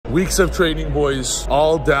Weeks of training, boys,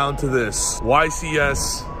 all down to this.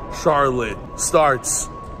 YCS Charlotte starts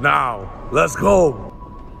now. Let's go.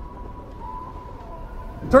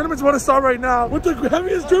 Tournament's about to start right now with the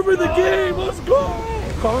heaviest dripper in the game. Let's go.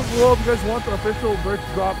 Comment below if you guys want the official merch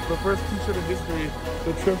drop, the first t-shirt in history,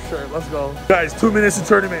 the Trif shirt. Let's go. Guys, 2 minutes in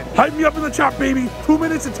tournament. Hype me up in the chat, baby. 2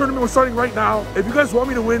 minutes in tournament. We're starting right now. If you guys want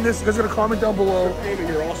me to win this, you guys gotta comment down below.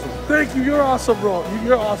 You're awesome. Thank you. You're awesome, bro.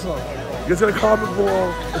 You're awesome. You guys gotta comment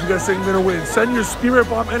below if you guys think you're gonna win. Send your spirit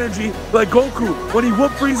bomb energy like Goku when he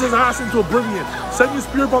whoop Frieza's ass into oblivion. Send your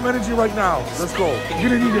spirit bomb energy right now. Let's go. You're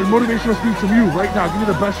gonna need a motivational speech from you right now. Give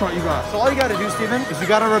me the best shot you got. So all you gotta do, Steven, is you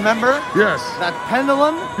gotta remember that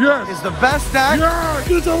pendulum is the best deck. Yeah,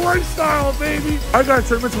 it's a lifestyle, baby. I got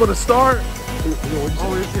tournaments about to start.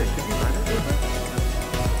 Oh, is it? Did you sign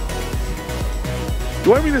it?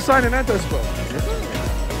 You want me to sign an Antas, bro?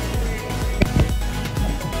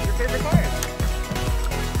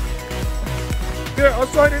 Here, I'll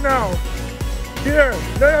sign it now. Here,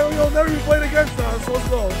 you'll never be played against us. Let's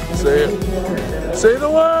go. Say it. Say the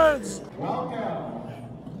words. Welcome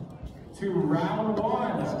to round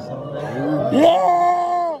one.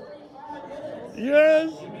 Whoa!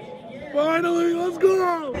 Yes! Finally, let's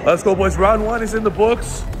go! Let's go, boys. Round one is in the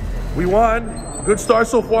books. We won. Good start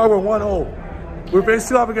so far. We're 1-0. We're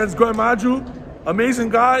facing off against Maju. Amazing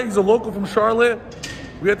guy. He's a local from Charlotte.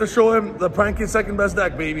 We had to show him the Pranking second best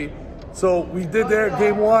deck, baby. So we did there,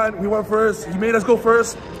 game one, we went first. He made us go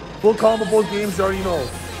first. Full combo both games, you already know.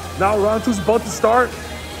 Now round two's about to start.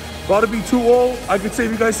 About to be 2-0. I could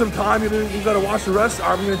save you guys some time. You gotta watch the rest.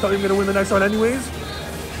 I'm gonna tell you I'm gonna win the next one anyways.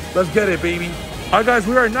 Let's get it, baby. All right, guys,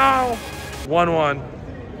 we are now 1-1.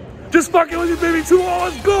 Just fucking with you, baby. 2-0,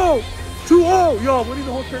 let's go. 2-0. Yo, I'm winning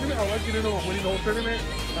the whole tournament. I want you to know I'm winning the whole tournament.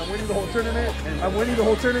 I'm winning the whole tournament. I'm winning the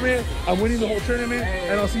whole tournament. I'm winning the whole tournament.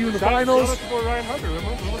 And I'll see you in the finals. For Ryan Hunter,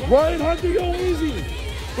 remember? Ryan Hunter, yo, easy.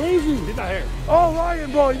 Where is he? He's not here. Oh,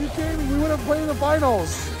 Ryan, bro, you kidding me? We would have played in the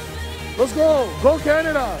finals. Let's go. Go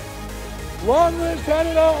Canada. Long live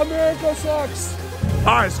Canada. America sucks.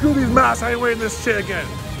 All right, screw these masks. I ain't wearing this shit again.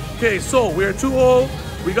 Okay, so we're 2-0.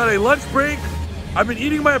 We got a lunch break. I've been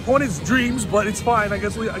eating my opponent's dreams, but it's fine. I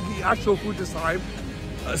guess I eat actual food this time.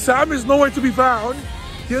 Sam is nowhere to be found.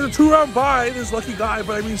 He has a 2-round bye, this lucky guy,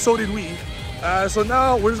 but I mean, so did we. So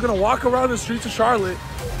now we're just gonna walk around the streets of Charlotte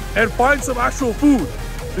and find some actual food,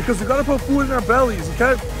 because we gotta put food in our bellies. You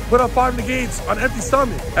can't put up 5 negates on empty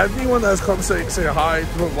stomach. Everyone that has come say hi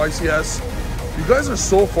to YCS, you guys are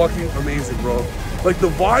so fucking amazing, bro. Like, the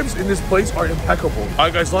vibes in this place are impeccable. All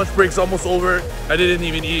right, guys, lunch break's almost over. I didn't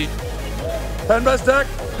even eat. 10 best deck,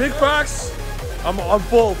 big facts. I'm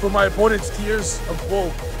full for my opponent's tiers. I'm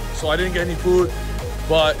full, so I didn't get any food.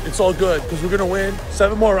 But it's all good, because we're gonna win.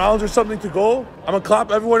 7 more rounds or something to go. I'm gonna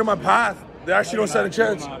clap everyone in my path. They actually don't stand a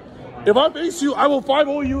chance. If I face you, I will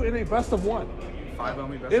 5-0 you in a best of 1. 5-0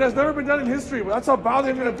 me best. It has never been done in history, but that's how badly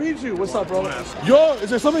I'm gonna beat you. What's up, bro? Yo, is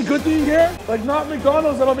there something good to eat here? Like, not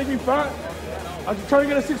McDonald's that'll make me fat? I'm trying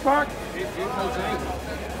to get a 6-pack.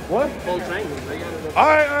 What? All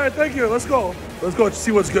right, thank you. Let's go. Let's go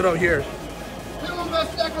see what's good out here.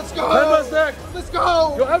 Best deck, let's go. Best deck. Let's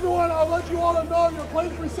go. Yo, everyone, I'll let you all know you're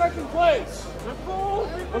playing for second place.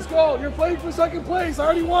 Let's go. You're playing for second place. I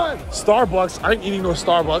already won. Starbucks. I ain't eating no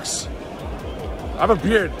Starbucks. I have a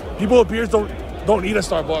beard. People with beards don't eat at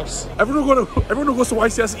Starbucks. Everyone who goes to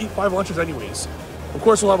YCS eat 5 lunches anyways. Of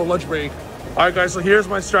course, we'll have a lunch break. All right, guys. So here's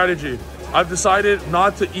my strategy. I've decided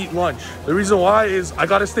not to eat lunch. The reason why is I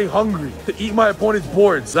gotta stay hungry to eat my opponent's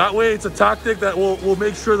boards. That way it's a tactic that will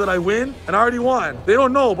make sure that I win, and I already won. They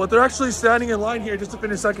don't know, but they're actually standing in line here just to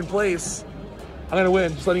finish second place. I'm gonna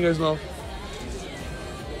win, just letting you guys know.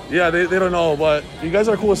 Yeah, they don't know, but you guys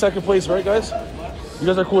are cool with second place, right, guys? You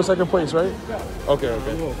guys are cool with second place, right? Okay.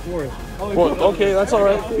 Fourth. Okay, that's all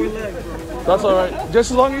right. That's all right.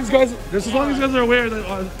 Just as long as you guys are aware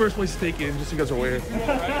that first place is taken, just so you guys are aware.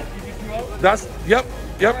 Yep,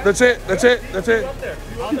 that's it. In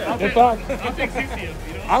fact,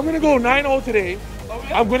 I'm gonna go 9-0 today.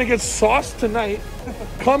 I'm gonna get sauced tonight,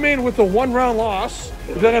 come in with a 1-round loss,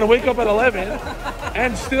 then I'm gonna wake up at 11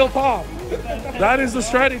 and still top. That is the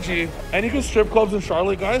strategy. Any good strip clubs in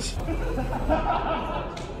Charlotte, guys?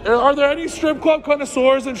 Are there any strip club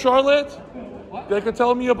connoisseurs in Charlotte that can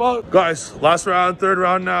tell me about? Guys, last round, 3rd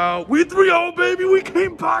round now. We 3-0, baby. We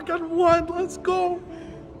came back and won. Let's go.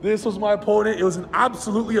 This was my opponent. It was an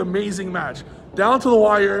absolutely amazing match. Down to the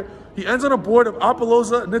wire. He ends on a board of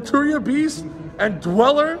Apollosa, Naturia Beast, and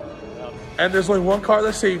Dweller. And there's only one card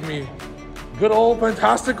that saved me. Good old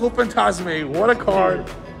Fantastical Phantasme. What a card.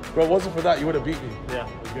 Bro, if it wasn't for that, you would have beat me. Yeah,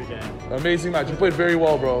 it was a good game. Amazing match. You played very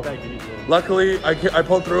well, bro. Thank you. Luckily, I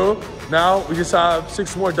pulled through. Now we just have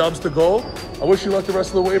 6 more dubs to go. I wish you luck the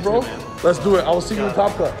rest of the way, bro. Let's do it. I will see you in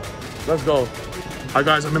Top Cut. Let's go. Hi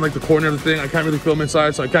guys, I'm in like the corner of the thing. I can't really film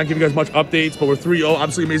inside, so I can't give you guys much updates, but we're 3-0.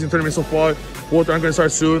 Absolutely amazing tournament so far. Fourth round gonna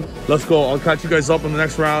start soon. Let's go. I'll catch you guys up in the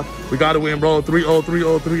next round. We gotta win, bro. 3-0,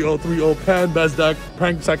 3-0, 3-0, 3-0. Pen, best deck.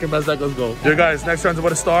 Pen, second best deck. Let's go. Here guys, next round's about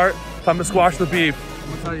to start. Time to squash the beef.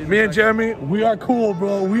 Me and Jeremy, we are cool,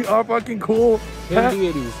 bro. We are fucking cool. Pan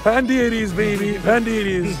deities. Pan deities, baby. Pan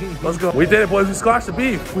deities. Let's go. We did it, boys. We squashed the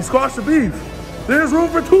beef. We squashed the beef. There's room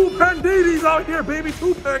for 2 pan deities out here, baby.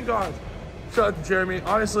 2 pan gods. Shout out to Jeremy.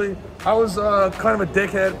 Honestly, I was kind of a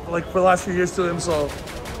dickhead like for the last few years to him, so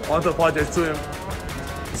I want to apologize to him.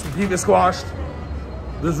 This beef is squashed.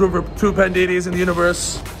 There's room for 2 pan deities in the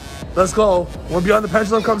universe. Let's go. When Beyond the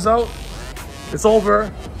Pendulum comes out, it's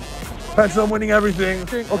over. Pendulum winning everything.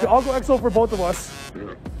 Okay, I'll go XO for both of us.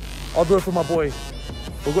 I'll do it for my boy.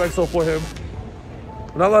 We'll go XO for him.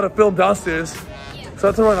 We're not allowed to film downstairs, so I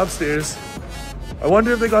have to run upstairs. I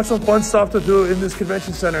wonder if they got some fun stuff to do in this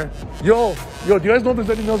convention center. Yo, do you guys know if there's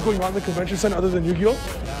anything else going on in the convention center other than Yu-Gi-Oh?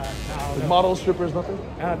 Like models, strippers, nothing?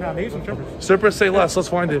 No, maybe some strippers. Strippers, say less. Let's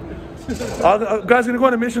find it. Guys, gonna go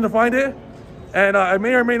on a mission to find it. And I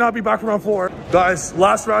may or may not be back for round 4. Guys,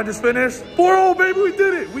 last round just finished. 4-0, baby, we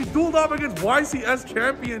did it. We dueled up against YCS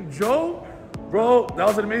champion Joe. Bro, that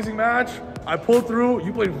was an amazing match. I pulled through.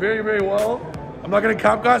 You played very, very well. I'm not gonna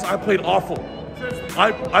cap, guys. I played awful.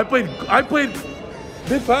 I played,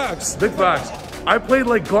 big facts. I played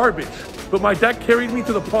like garbage, but my deck carried me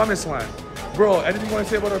to the promised land. Bro, anything you want to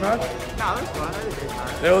say about our match? Nah, it was fun. I had a great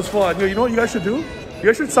time. It was fun. Yo, you know what you guys should do? You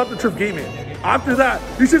guys should sub to Trif Gaming. After that,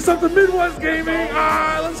 you should sub to Midwest Gaming.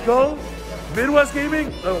 Let's go. Midwest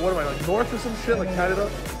Gaming? Oh, what am I, like North or some shit, like Canada?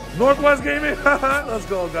 Northwest Gaming? Let's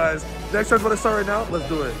go, guys. Next round's gonna start right now. Let's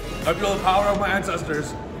do it. I feel the power of my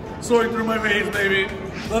ancestors soaring through my veins, baby.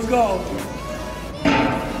 Let's go.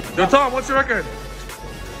 Yo, Tom, what's your record?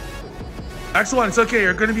 X1, it's okay.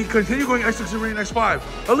 You're gonna be continue going X6 and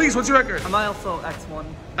X5. Elise, what's your record? I'm also X1.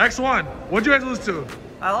 X1. What'd you guys lose to?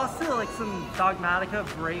 I lost to like some Dogmatica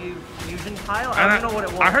Brave Fusion pile. I don't know what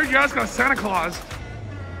it was. I heard you guys got Santa Claus.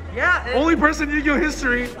 Yeah. Only person in Yu-Gi-Oh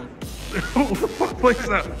history. Who the fuck plays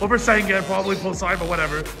that? Over Sengen, probably full side, but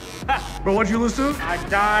whatever. Bro, what'd you lose to? I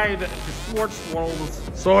died to Sword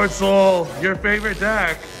Souls. Sword Soul, your favorite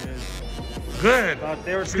deck. Good.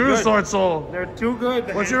 They were Screw good. Sword Soul. They're too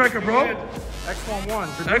good. What's your record, bro? X11.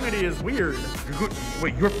 Dragoonity is weird.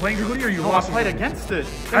 Wait, you were playing Dragoonity or you No, lost? I played against it.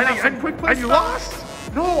 And you lost?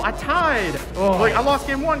 No, I tied. Oh. Like, I lost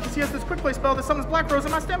game 1 because he has this quick play spell that summons Black Rose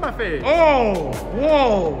in my standby phase. Oh,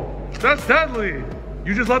 whoa. That's deadly.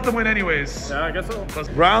 You just let them win anyways. Yeah, I guess so.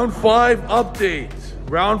 Round 5 update.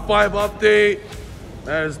 Round 5 update.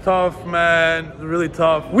 That is tough, man. Really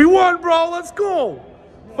tough. We won, bro. Let's go.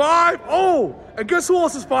 5-0. And guess who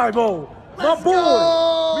else is 5-0? My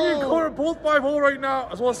boy. Me and Connor both 5-0 right now,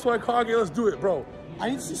 as well as Swagkage. Let's do it, bro. I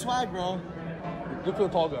need to see Swag, bro. Look for the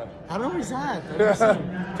tall guy. I don't know where he's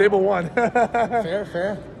at. Table 1.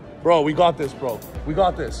 Fair. Bro, we got this, bro. We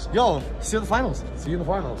got this. Yo, see you in the finals. See you in the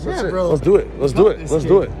finals. Yeah, That's it. bro. Let's do it. Let's do it. Let's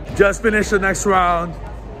do it. Just finished the next round.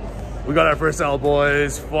 We got our first L,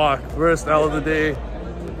 boys. Fuck. First L of the day.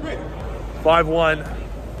 5-1.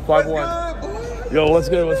 5-1. Yo, what's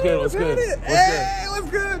good? What's good? What's good? Hey,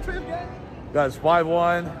 what's good? Guys,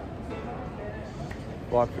 5-1.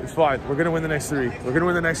 Fuck. It's fine. We're gonna win the next 3. We're gonna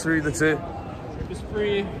win the next 3. That's it. It's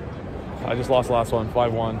free. I just lost the last one.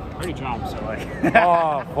 5-1. I already jumped, so like.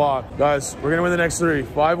 Oh, fuck. Guys, we're gonna win the next 3.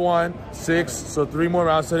 5-1, 6. So 3 more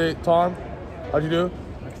rounds today. Tom, how'd you do?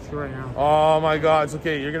 Right now. Oh my God, it's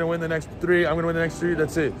okay. You're gonna win the next 3. I'm gonna win the next 3.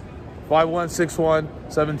 That's it. 5-1, 6-1,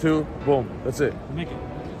 7-2. Boom. That's it. Make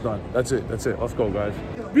it. Done. That's it. That's it. Let's go, guys.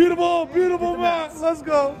 Beautiful, beautiful match. Let's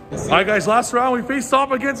go. All right, guys. Last round, we faced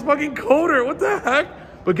off against fucking Coder. What the heck?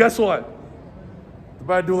 But guess what? The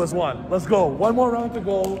bad duelist won. Let's go. 1 more round to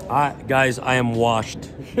go. Guys, I am washed.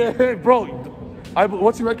 Bro,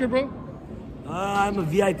 what's your record, bro? I'm a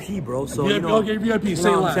VIP, bro. So VIP, you know, okay, VIP. Say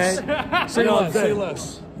less. Say less. Say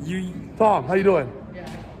less. Tom, how you doing?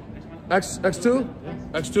 X2?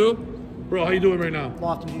 X2? Bro, how you doing right now?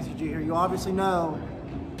 Lost in DCG here. You obviously know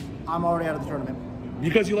I'm already out of the tournament.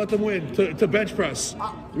 Because you let them win to bench press.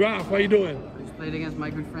 Ralph, how you doing? I just played against my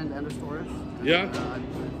good friend Anders Torres. Yeah?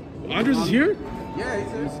 Andres is here? Yeah,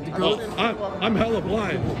 he's here. I'm hella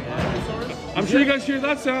blind. I'm sure you guys hear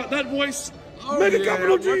that sound, that voice. Mega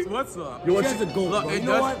capital G. What's up? You want Look,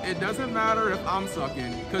 it doesn't matter if I'm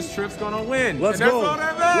sucking, because Trif's gonna win. Let's and go. That's all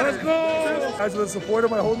that matters. Let's go. Guys, with the support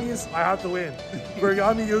of my homies, I have to win. For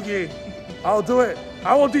Yami Yugi, I'll do it.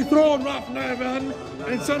 I will dethrone Ralph Niven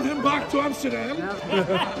and send him back to Amsterdam.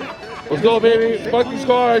 Let's go, baby. Fuck these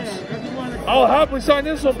cards. I'll happily sign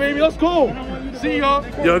this one, baby. Let's go. See ya.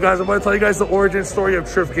 Yo, guys, I'm going to tell you guys the origin story of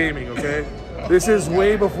Trif Gaming, okay? This is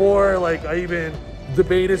way before, like, I even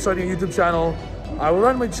debated starting a YouTube channel. I would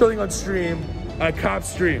randomly chilling on stream at Cap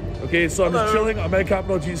stream, okay? So I'm just chilling. I'm at Cap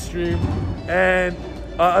OG's stream. And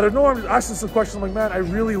I don't know, I'm just asking some questions. I'm like, man, I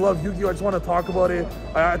really love Yu-Gi-Oh! I just want to talk about it.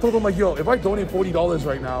 I told him, like, yo, if I donate $40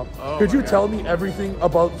 right now, could you tell me everything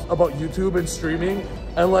about YouTube and streaming?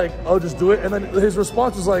 And, like, I'll just do it. And then his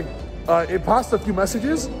response was like, it passed a few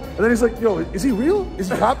messages, and then he's like, yo, is he real? Is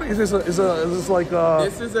he happy? Is this like...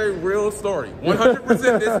 This is a real story.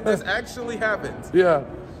 100%, this actually happened. Yeah.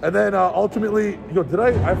 And then ultimately, yo,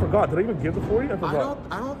 I forgot. Did I even give the 40? I forgot.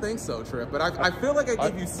 I don't think so, Trip. But I feel like I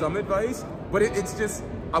gave you some advice, but it's just,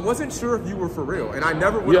 I wasn't sure if you were for real. And I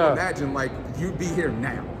never would have imagined, like, you'd be here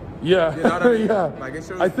now. Yeah. You know what I mean? Yeah. Like, it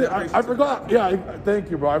shows I forgot. Yeah, thank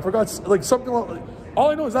you, bro. I forgot, like, something like, all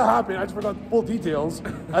I know is that happened. I just forgot full details.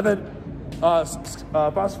 And then fast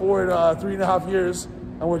forward 3.5 years,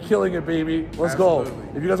 and we're killing it, baby. Let's go.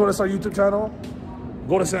 If you guys want to start a YouTube channel,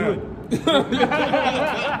 go to Sam.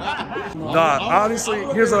 Nah, honestly,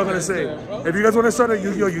 here's what I'm gonna say. If you guys want to start a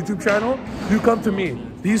Yu-Gi-Oh! YouTube channel, you come to me.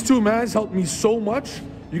 These two mans helped me so much.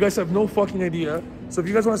 You guys have no fucking idea. So if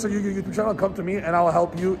you guys want to start a Yu-Gi-Oh! YouTube channel, come to me and I'll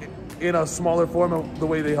help you in a smaller form of the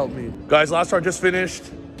way they helped me. Guys, last round just finished.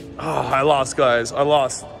 Oh, I lost, guys. I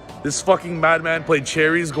lost. This fucking madman played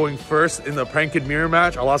cherries going first in the prank kid mirror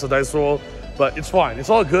match. I lost a dice roll, but it's fine. It's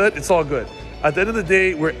all good. It's all good. At the end of the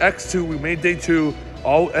day, we're X2. We made day 2.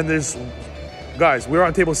 And there's, guys, we're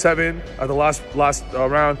on table 7 at the last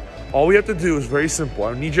round. All we have to do is very simple.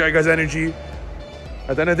 I need your guys' energy.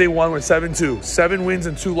 At the end of day 1, we're 7-2. 7 wins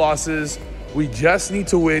and 2 losses. We just need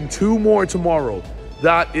to win 2 more tomorrow.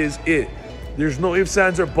 That is it. There's no ifs,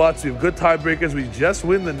 ands, or buts. We have good tiebreakers. We just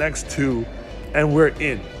win the next 2. And we're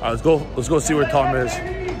in. All right, let's go see where Tom is.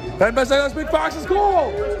 Pen best, let's big facts, let's go!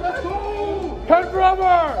 Let's go! Pen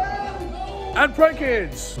forever! And prank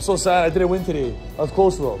kids. I'm so sad I didn't win today. I was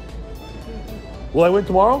close though. Will I win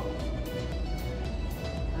tomorrow?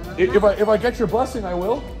 If I get your blessing, I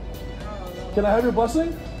will. Can I have your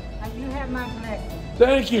blessing? You have my blessing.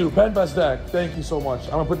 Thank you, Pen Best Deck. Thank you so much.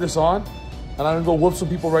 I'm gonna put this on, and I'm gonna go whoop some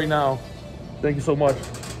people right now. Thank you so much.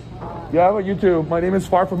 Yeah, I'm on YouTube. My name is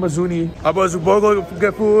Far from Mazuni. I'm about to go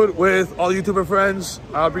get food with all YouTuber friends.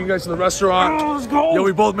 I'll bring you guys to the restaurant. Oh, let's go. Yo,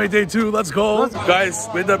 we both made day 2. Let's go. Guys,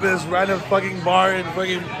 we ended up in this random fucking bar in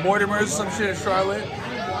fucking Mortimer's or some shit in Charlotte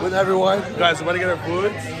with everyone. Guys, we're about to get our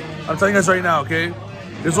food. I'm telling you guys right now, okay?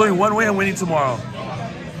 There's only one way I'm winning tomorrow.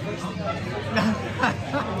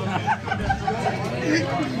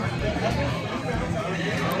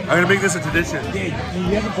 I'm gonna make this a tradition.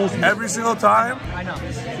 Every single time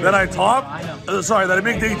that I top, that I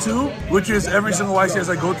make day 2, which is every single YCS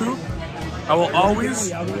I go to, I will always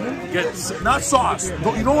get, not sauce. You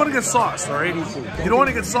don't want to get sauce, all right? You don't want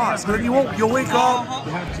to get sauce, but then you'll wake up.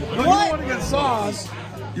 You don't want to get sauce.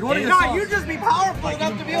 You don't want to get sauce. You just be powerful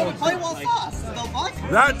enough to be able to play well sauce.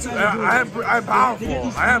 That's, I'm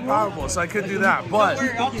powerful. I am powerful, so I could do that, but. Don't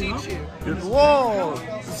worry, I'll teach you. Whoa.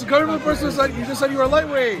 This is coming from the person who's like, you just said you were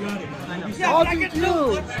lightweight. Yeah, I'll but I teach can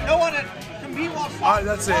you. No one to compete while sauce. All right,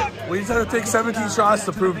 that's it. We just have to take 17 shots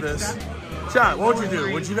to prove this. Chat, what would you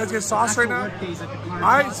do? Would you guys get sauce right now?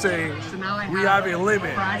 I'd say we have a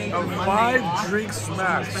limit of 5 drinks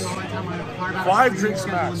max. 5 drinks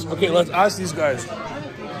max. Okay, let's ask these guys.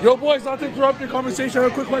 Yo, boys, not to interrupt your conversation, I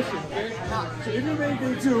have a quick question, okay? So if you made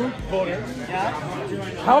day 2,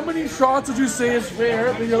 how many shots would you say is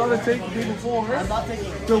fair that you're allowed to take the day before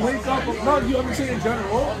to wake up? Not you, I'm saying in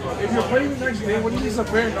general. If you're playing the next day, what do you think is a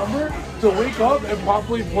fair number to wake up and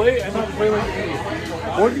properly play and not play like an idiot?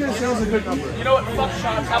 What do you guys say is a good number? You know what? Fuck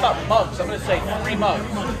shots. How about mugs? I'm gonna say 3 mugs.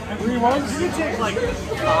 3 mugs? You take like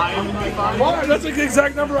 5. 5? That's like the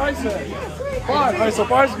exact number I said. 5. All right, so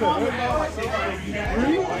 5's good.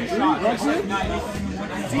 3? That's it?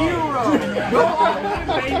 0.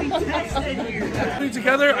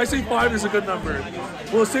 Together, I say 5 is a good number.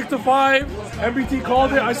 We'll stick to 5. MBT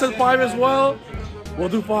called it. I said 5 as well. We'll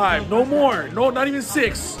do 5. No more. No, not even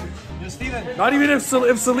 6. Not even if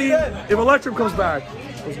Electrum comes back.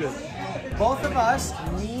 That's good. Both of us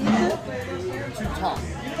need to talk.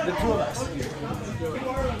 The 2 of us.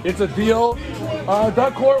 It's a deal.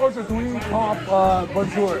 Duck court or do we top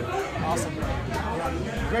bonjour? Awesome.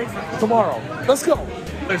 Great. Tomorrow. Let's go.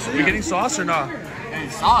 Are we getting sauce or not? Hey,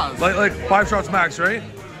 sauce? Like 5 shots max, right?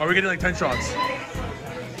 Or are we getting like 10 shots?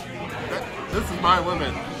 This is my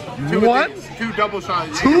limit. 2 what? 2 double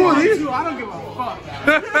shots. 2 of these? I don't give a fuck.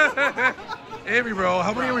 Avery, bro,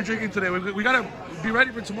 how many are we drinking today? We gotta be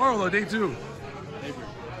ready for tomorrow, though, day 2.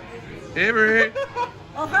 Avery.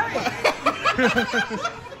 Oh, hey.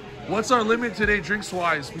 What's our limit today,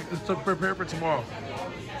 drinks-wise, to prepare for tomorrow?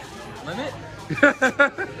 Limit?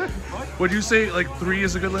 Would you say like 3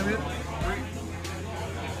 is a good limit? 3.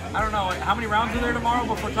 I don't know. Like, how many rounds are there tomorrow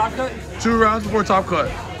before top cut? 2 rounds before top cut.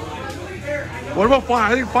 What about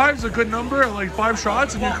 5? I think 5 is a good number. Like 5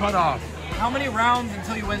 shots and you cut off. How many rounds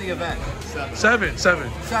until you win the event? 7. 7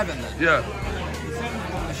 then? Yeah.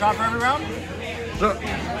 A shot for every round?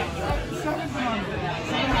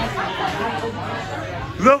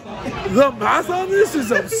 The math on this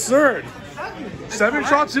is absurd. 7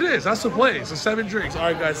 shots it is. That's the play. So 7 drinks. All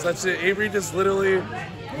right, guys, that's it. Avery just literally,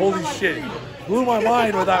 holy shit, blew my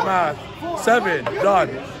mind with that math. 7 done.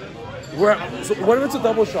 So what if it's a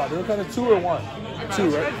double shot? They're kind of 2 or 1? 2,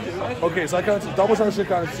 right? Okay, so I count double shot should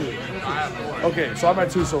count as 2. Okay, so I'm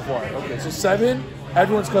at 2 so far. Okay, so 7.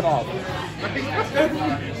 Everyone's cut off.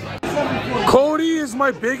 Cody is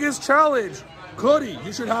my biggest challenge. Cody,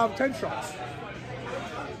 you should have 10 shots.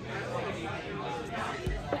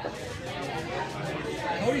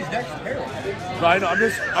 Cody's deck's terrible. No, I know. I'm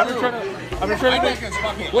just trying to make.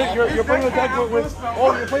 Wait, you're playing with deck with.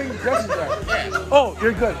 Oh, you're playing with Jesse's deck. Oh,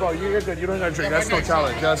 you're good, bro. You're good. You don't gotta drink. That's no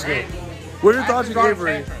challenge. That's good. We're just dodging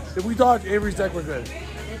Avery. If we dodge Avery's deck, we're good.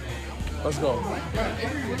 Let's go.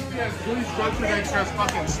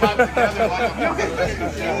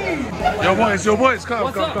 Yo boys,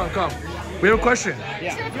 come. We have a question.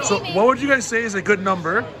 Yeah. So what would you guys say is a good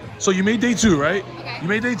number? So you made day 2, right? Okay. You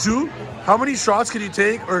made day 2. How many shots can you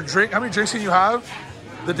take or drink? How many drinks can you have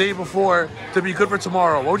the day before to be good for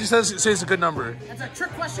tomorrow? What would you say is a good number? That's a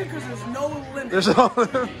trick question because there's no limit. There's no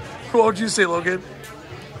limit. What would you say, Logan?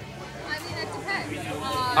 I mean, it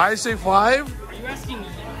depends. I say 5. Are you asking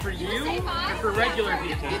for you or for regular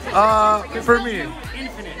people? For me.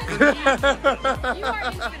 Infinite. You are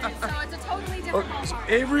infinite, so it's a totally different ballpark. So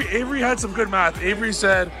Avery had some good math. Avery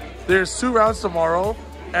said there's 2 rounds tomorrow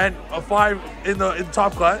and a 5 in the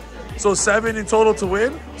top cut. So 7 in total to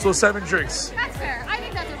win. So 7 drinks. That's fair. I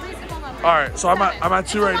think that's a reasonable number. All right. So I'm at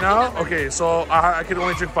 2 right now. Okay. So I can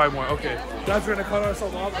only drink 5 more. Okay. Guys, we're gonna cut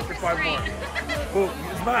ourselves off after 5 more. Cool.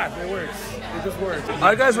 It's math. It works. It just works. All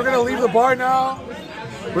right, guys. We're gonna leave the bar now.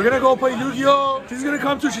 We're gonna go play Yu-Gi-Oh. She's gonna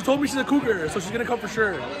come too. She told me she's a cougar, so she's gonna come for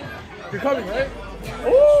sure. You're coming, right?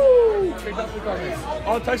 Ooh! She's definitely coming.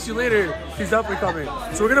 I'll text you later. She's definitely coming.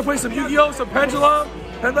 So we're gonna play some Yu-Gi-Oh, some Pendulum.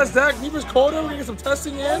 And that's deck. Neva's Coda. We're gonna get some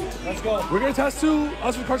testing in. Let's go. We're gonna test 2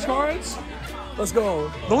 us with crush cards. Let's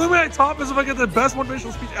go. The only way I top is if I get the best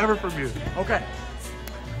motivational speech ever from you. Okay.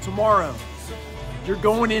 Tomorrow, you're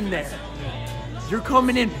going in there. You're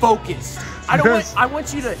coming in focused. I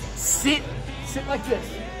want you to sit like this.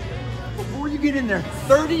 Before you get in there,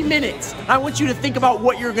 30 minutes. I want you to think about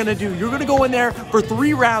what you're gonna do. You're gonna go in there for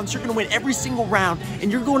 3 rounds. You're gonna win every single round,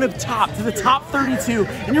 and you're going to the top 32,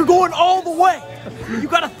 and you're going all the way. You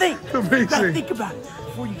gotta think. Amazing. You gotta think about it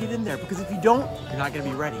before you get in there, because if you don't, you're not gonna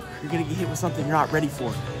be ready. You're gonna get hit with something you're not ready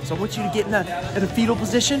for. So I want you to get in a fetal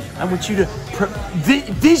position. I want you to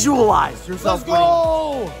visualize yourself. Let's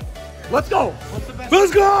go. Let's go. What's the best?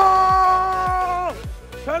 Let's go.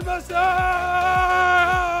 Fantastic.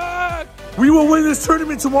 We will win this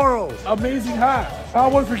tournament tomorrow. Amazing hat. I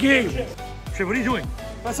won for game. Shit, what are you doing?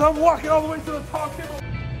 That's how I'm walking all the way to the top table.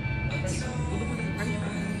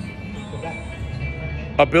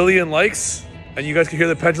 1 billion likes, and you guys can hear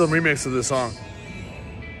the Pendulum remix of this song.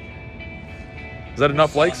 Is that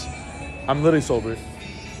enough likes? I'm literally sober.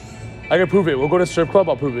 I can prove it. We'll go to a strip club,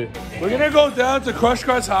 I'll prove it. We're gonna go down to Crush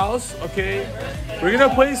Car's house, okay? We're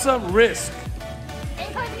gonna play some Risk.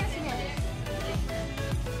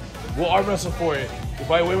 We'll arm wrestle for it. If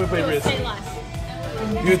I win, we play Risk.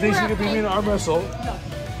 You think she can beat me in an arm wrestle? No.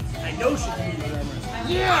 I know she can beat me in an arm wrestle.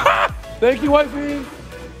 Yeah! Thank you, wifey.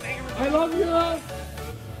 I love you.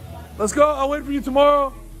 Let's go. I'll wait for you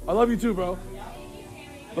tomorrow. I love you too, bro.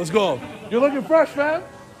 Let's go. You're looking fresh, man.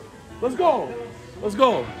 Let's go. Let's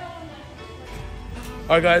go. All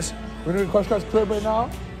right, guys. We're doing Crush Car's crib right now.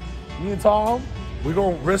 Me and Tom, we're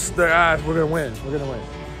going to risk their ass. We're going to win. We're going to win.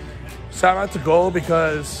 Sam had to go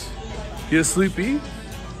because he is sleepy.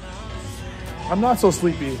 I'm not so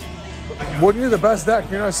sleepy. When you're the best deck,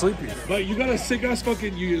 you're not sleepy. But you got a sick ass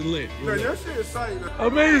fucking, you're lit. You're lit. Your shit is sight.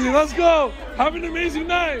 Amazing. Let's go. Have an amazing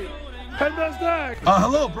night. Head best deck.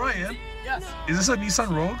 Hello, Brian. Yes. Is this a Nissan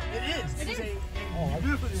Rogue? It is. It is. Oh, I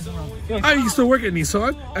beautiful Nissan Rogue. I used to work at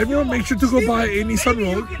Nissan. Everyone make sure to go buy a Nissan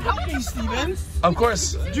Rogue. You can help me, Steven. Of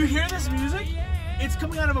course. Did you hear this music? It's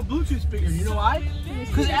coming out of a Bluetooth speaker. You know why?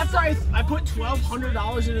 Because after I put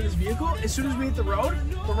 $1,200 into this vehicle, as soon as we hit the road,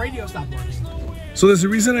 the radio stopped working. So there's a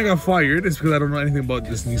reason I got fired. It's because I don't know anything about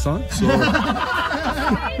this Nissan. So.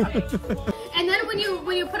 And then when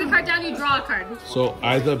you put a card down, you draw a card. So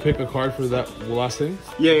I have to pick a card for that last thing?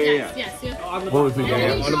 Yes. What was it? You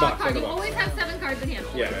draw a card. You always have 7 cards in hand.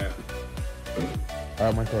 Yeah. I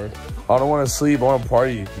have my card. I don't want to sleep. I want to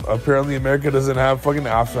party. Apparently, America doesn't have fucking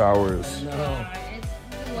after hours. No.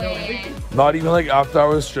 Not even like after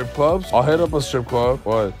hours strip clubs. I'll hit up a strip club.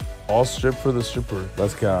 What? I'll strip for the stripper.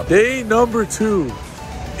 That's cap. Day number 2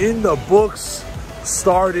 in the books,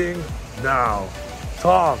 starting now.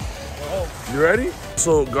 Tom, you ready?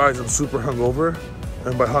 So guys, I'm super hungover.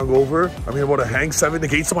 And by hungover, I mean about to hang 7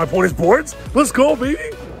 negates on my opponent's boards. Let's go,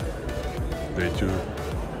 baby. Day 2.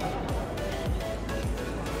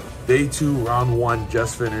 Day 2, round 1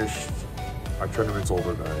 just finished. Our tournament's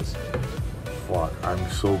over, guys. Fuck, I'm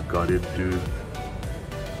so gutted, dude.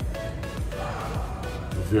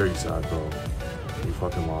 Very sad, bro. We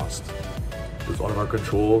fucking lost. It was out of our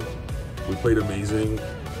control. We played amazing.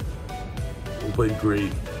 We played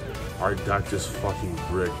great. Our deck just fucking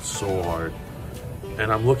bricked so hard.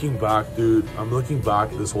 And I'm looking back, dude. I'm looking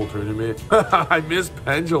back at this whole tournament. I miss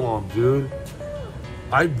Pendulum, dude.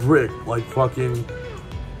 I bricked like fucking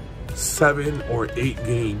 7 or 8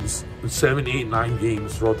 games. 7, 8, 9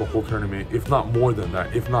 games throughout the whole tournament. If not more than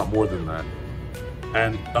that. If not more than that.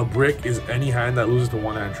 And a brick is any hand that loses to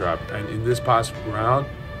one-hand trap. And in this past round,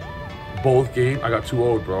 both games, I got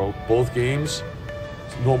 2-0'd, bro. Both games,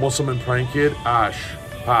 normal summon prank kid, Ash,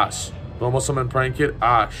 pass. Normal summon prank kid,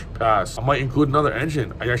 Ash, pass. I might include another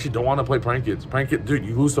engine. I actually don't want to play prank kids. Prank kid, dude,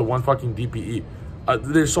 you lose to 1 fucking DPE.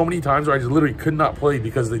 There's so many times where I just literally could not play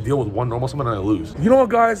because they deal with 1 normal summon and I lose. You know what,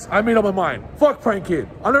 guys? I made up my mind. Fuck prank kid.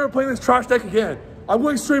 I'm never playing this trash deck again. I'm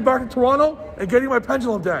going straight back to Toronto and getting my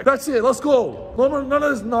Pendulum deck. That's it. Let's go. None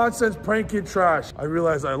of this nonsense prank kid trash. I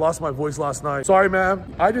realized I lost my voice last night. Sorry,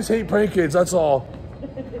 ma'am. I just hate prank kids. That's all.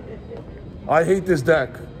 I hate this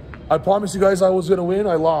deck. I promised you guys I was going to win.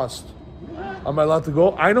 I lost. Am I allowed to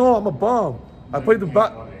go? I know. I'm a bum. I played the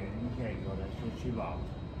back.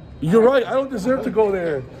 You're right. I don't deserve to go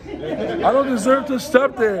there. I don't deserve to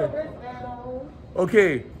step there.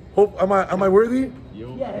 Okay. Am I worthy?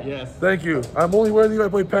 Yes. Thank you. I'm only worthy if I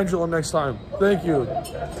play Pendulum next time. Thank you.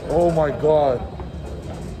 Oh my god.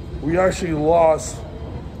 We actually lost.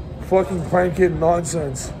 Fucking prank kid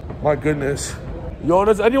nonsense. My goodness. Yo,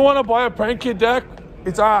 does anyone want to buy a prank kid deck?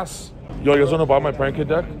 It's ass. Yo, you guys want to buy my prank kid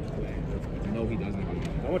deck? No, he doesn't.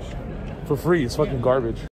 How much? For free. It's fucking garbage.